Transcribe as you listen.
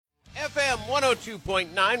FM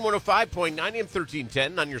 102.9, 105.9, AM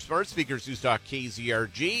 1310 on your smart speakers, Newstalk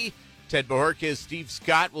KZRG. Ted Bojorquez, Steve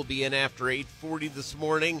Scott will be in after 8:40 this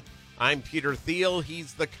morning. I'm Peter Thiele.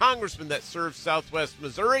 He's the congressman that serves Southwest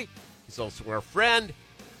Missouri. He's also our friend,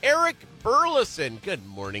 Eric Burlison. Good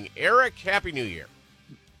morning, Eric. Happy New Year.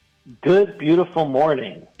 Good, beautiful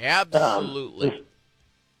morning. Absolutely.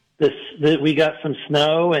 We got some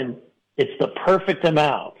snow, and it's the perfect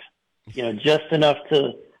amount. Just enough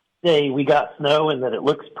to say we got snow and that it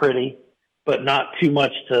looks pretty, but not too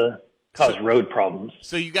much to cause road problems.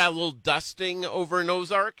 So you got a little dusting over in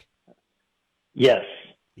Ozark? Yes.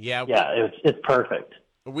 Yeah. It's perfect.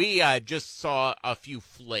 We just saw a few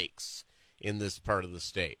flakes in this part of the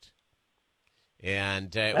state.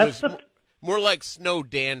 And it was more like snow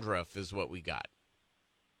dandruff is what we got.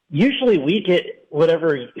 Usually we get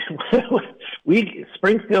whatever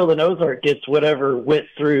Springfield and Ozark gets whatever went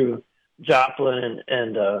through Joplin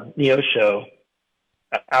and Neosho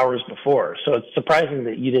hours before. So it's surprising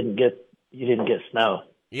that you didn't get snow.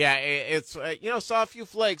 Yeah, it's saw a few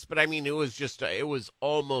flakes, but I mean it was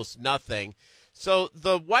almost nothing. So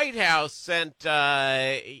the White House sent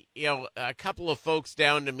a couple of folks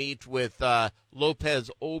down to meet with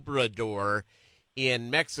López Obrador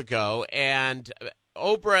in Mexico, and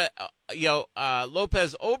López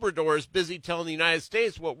Obrador is busy telling the United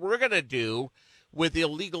States what we're going to do with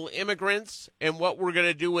illegal immigrants and what we're going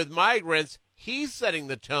to do with migrants. He's setting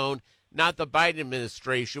the tone, not the Biden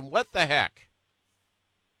administration. What the heck?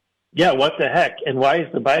 Yeah, what the heck? And why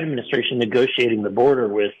is the Biden administration negotiating the border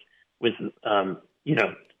with what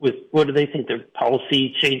do they think their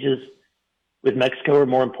policy changes with Mexico are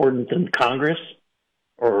more important than Congress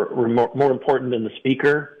or more important than the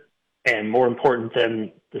Speaker and more important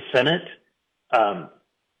than the Senate?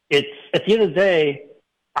 It's at the end of the day,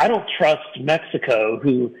 I don't trust Mexico,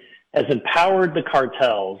 who has empowered the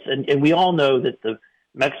cartels, and we all know that the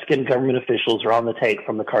Mexican government officials are on the take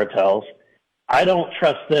from the cartels. I don't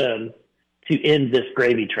trust them to end this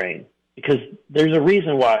gravy train, because there's a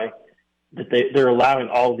reason why that they're allowing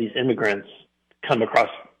all of these immigrants to come across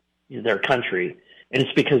their country, and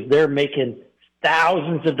it's because they're making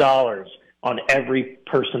thousands of dollars on every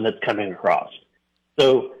person that's coming across.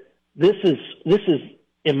 So this is,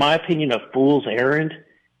 in my opinion, a fool's errand,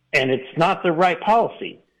 and it's not the right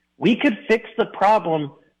policy. We could fix the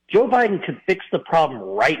problem. Joe Biden could fix the problem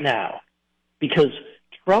right now, because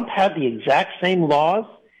Trump had the exact same laws,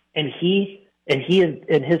 and he and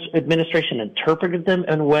his administration interpreted them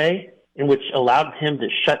in a way in which allowed him to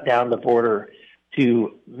shut down the border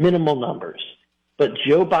to minimal numbers. But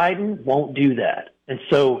Joe Biden won't do that. And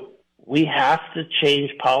so we have to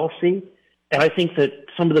change policy. And I think that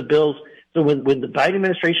some of the bills, so when the Biden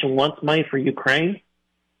administration wants money for Ukraine,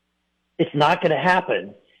 it's not going to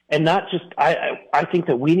happen. And not just, I think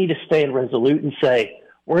that we need to stay resolute and say,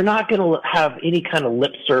 we're not going to have any kind of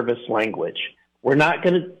lip service language. We're not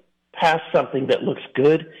going to pass something that looks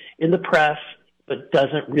good in the press but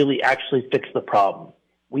doesn't really actually fix the problem.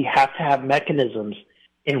 We have to have mechanisms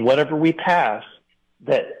in whatever we pass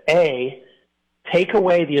that, A, take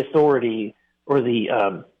away the authority or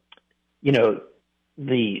the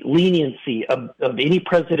leniency of any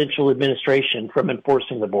presidential administration from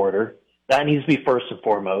enforcing the border. That needs to be first and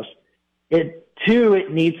foremost. Two,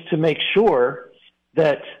 it needs to make sure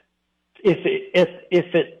that if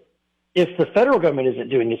the federal government isn't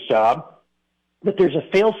doing its job, that there's a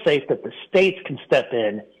fail-safe that the states can step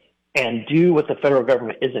in and do what the federal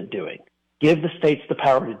government isn't doing. Give the states the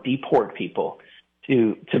power to deport people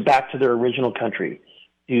to back to their original country,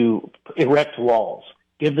 to erect walls.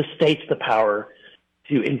 Give the states the power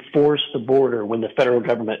to enforce the border when the federal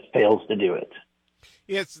government fails to do it.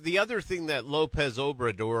 It's the other thing that López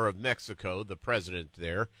Obrador of Mexico, the president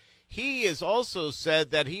there, he has also said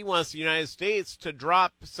that he wants the United States to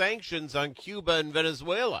drop sanctions on Cuba and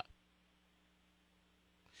Venezuela.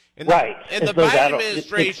 And right. And the so Biden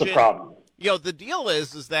administration, the problem. The deal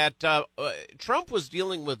is that Trump was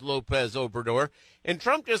dealing with López Obrador, and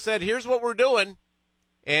Trump just said, here's what we're doing,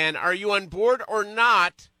 and are you on board or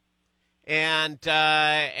not? And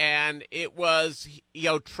it was,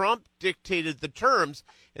 Trump dictated the terms,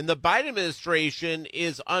 and the Biden administration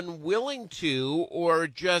is unwilling to or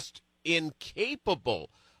just incapable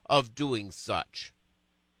of doing such.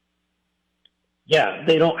 Yeah,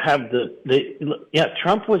 they don't have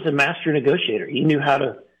Trump was a master negotiator. He knew how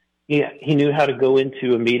to go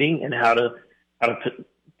into a meeting and how to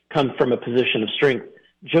come from a position of strength.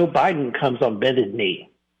 Joe Biden comes on bended knee.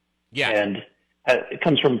 Yeah. And it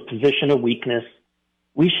comes from a position of weakness.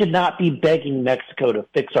 We should not be begging Mexico to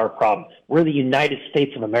fix our problem. We're the United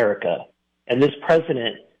States of America, and this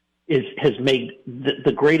president has made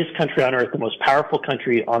the greatest country on earth, the most powerful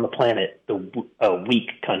country on the planet, a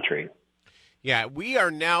weak country. Yeah, we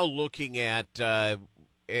are now looking at I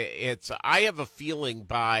have a feeling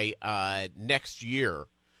by next year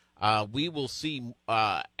we will see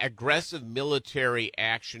aggressive military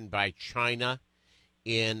action by China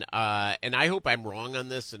and I hope I'm wrong on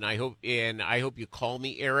this, and I hope you call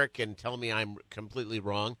me, Eric, and tell me I'm completely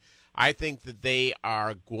wrong. I think that they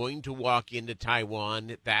are going to walk into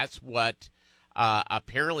Taiwan. That's what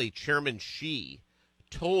apparently Chairman Xi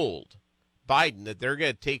told Biden, that they're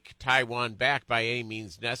going to take Taiwan back by any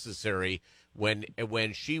means necessary when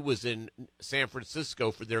she was in San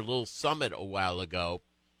Francisco for their little summit a while ago.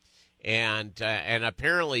 And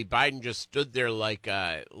apparently Biden just stood there like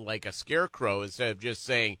a scarecrow instead of just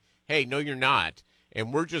saying, hey, no, you're not.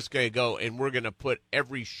 And we're just going to go and we're going to put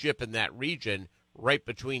every ship in that region right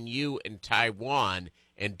between you and Taiwan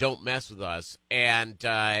and don't mess with us. And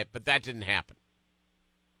but that didn't happen.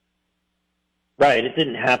 Right, it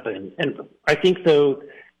didn't happen. And I think, though,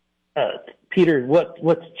 Peter,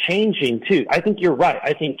 what's changing, too, I think you're right.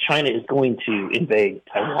 I think China is going to invade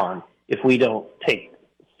Taiwan if we don't take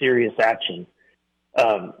serious action.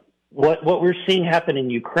 What we're seeing happen in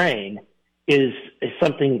Ukraine is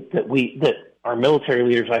something that our military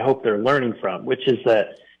leaders, I hope they're learning from, which is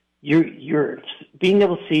that you're being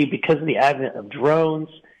able to see, because of the advent of drones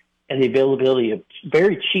and the availability of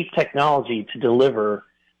very cheap technology to deliver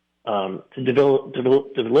bombs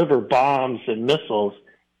and missiles,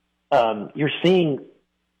 you're seeing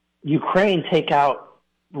Ukraine take out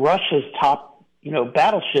Russia's top,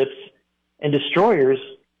 battleships and destroyers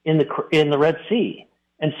in the Red Sea.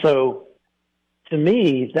 And so, to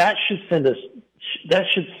me, that should send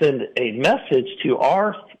a message to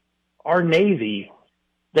our Navy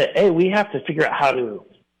that, hey, we have to figure out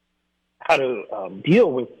how to deal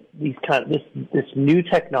with this new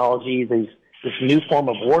technology, this new form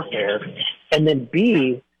of warfare, and then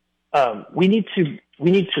B, we need to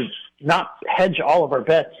not hedge all of our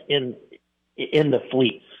bets in the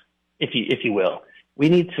fleets, if you will. We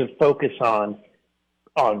need to focus on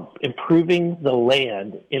improving the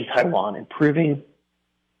land in Taiwan, improving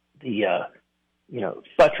the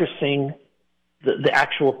buttressing the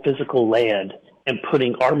actual physical land, and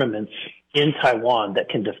putting armaments in Taiwan that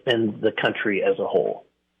can defend the country as a whole.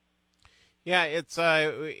 Yeah, it's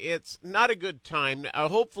not a good time.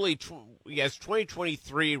 Hopefully, as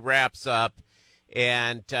 2023 wraps up,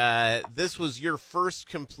 and this was your first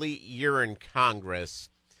complete year in Congress.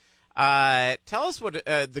 Tell us what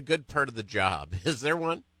the good part of the job is. There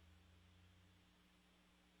one?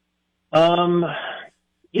 Honestly,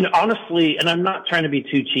 and I'm not trying to be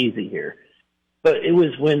too cheesy here, but it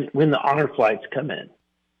was when the honor flights come in.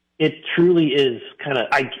 It truly is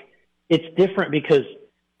it's different because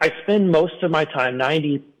I spend most of my time,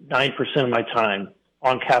 99% of my time,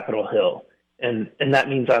 on Capitol Hill, and that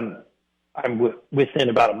means I'm within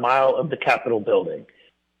about a mile of the Capitol building.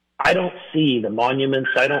 I don't see the monuments.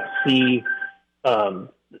 I don't see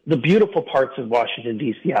the beautiful parts of Washington,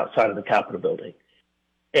 D.C. outside of the Capitol building.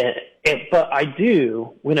 But I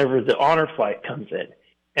do whenever the honor flight comes in.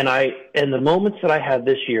 And the moments that I had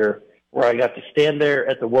this year where I got to stand there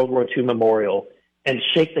at the World War II Memorial and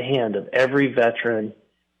shake the hand of every veteran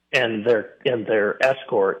and their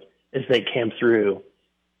escort as they came through,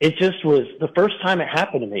 it just was the first time it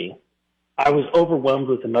happened to me. I was overwhelmed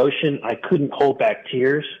with emotion. I couldn't hold back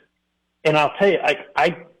tears. And I'll tell you,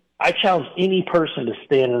 I challenge any person to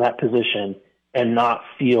stand in that position and not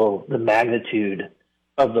feel the magnitude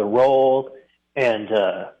of the role and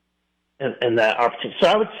that opportunity. So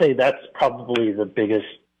I would say that's probably the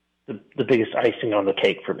biggest icing on the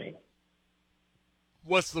cake for me.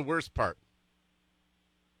 What's the worst part?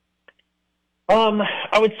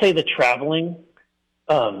 I would say the traveling.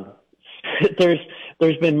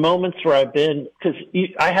 There's been moments where I've been, because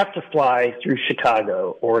I have to fly through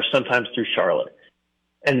Chicago or sometimes through Charlotte,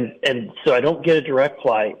 and so I don't get a direct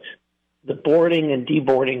flight. The boarding and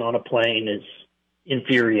deboarding on a plane is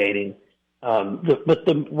infuriating. But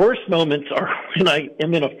the worst moments are when I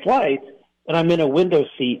am in a flight and I'm in a window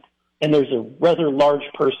seat and there's a rather large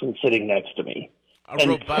person sitting next to me. A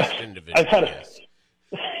robust individual.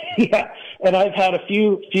 Yeah, and I've had a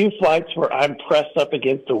few flights where I'm pressed up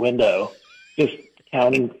against the window, just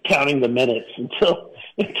counting the minutes until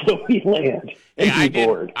we land and be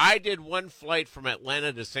bored. I did one flight from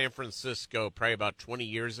Atlanta to San Francisco probably about 20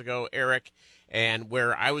 years ago, Eric, and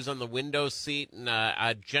where I was on the window seat and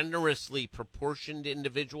a generously proportioned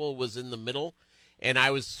individual was in the middle, and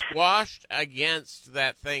I was squashed against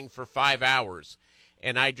that thing for 5 hours,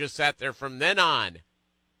 and I just sat there from then on.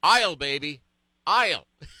 Aisle, baby. Aisle.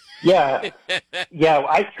 Yeah,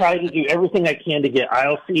 I try to do everything I can to get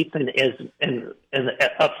aisle seats and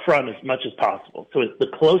up front as much as possible. So it's the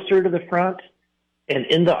closer to the front and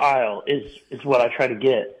in the aisle is what I try to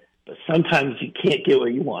get. But sometimes you can't get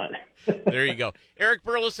what you want. There you go. Eric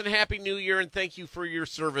Burlison, Happy New Year, and thank you for your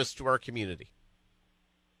service to our community.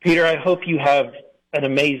 Peter, I hope you have an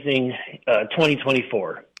amazing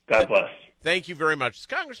 2024. God bless. Thank you very much. It's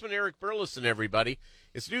Congressman Eric Burlison, everybody.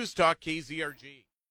 It's Newstalk KZRG.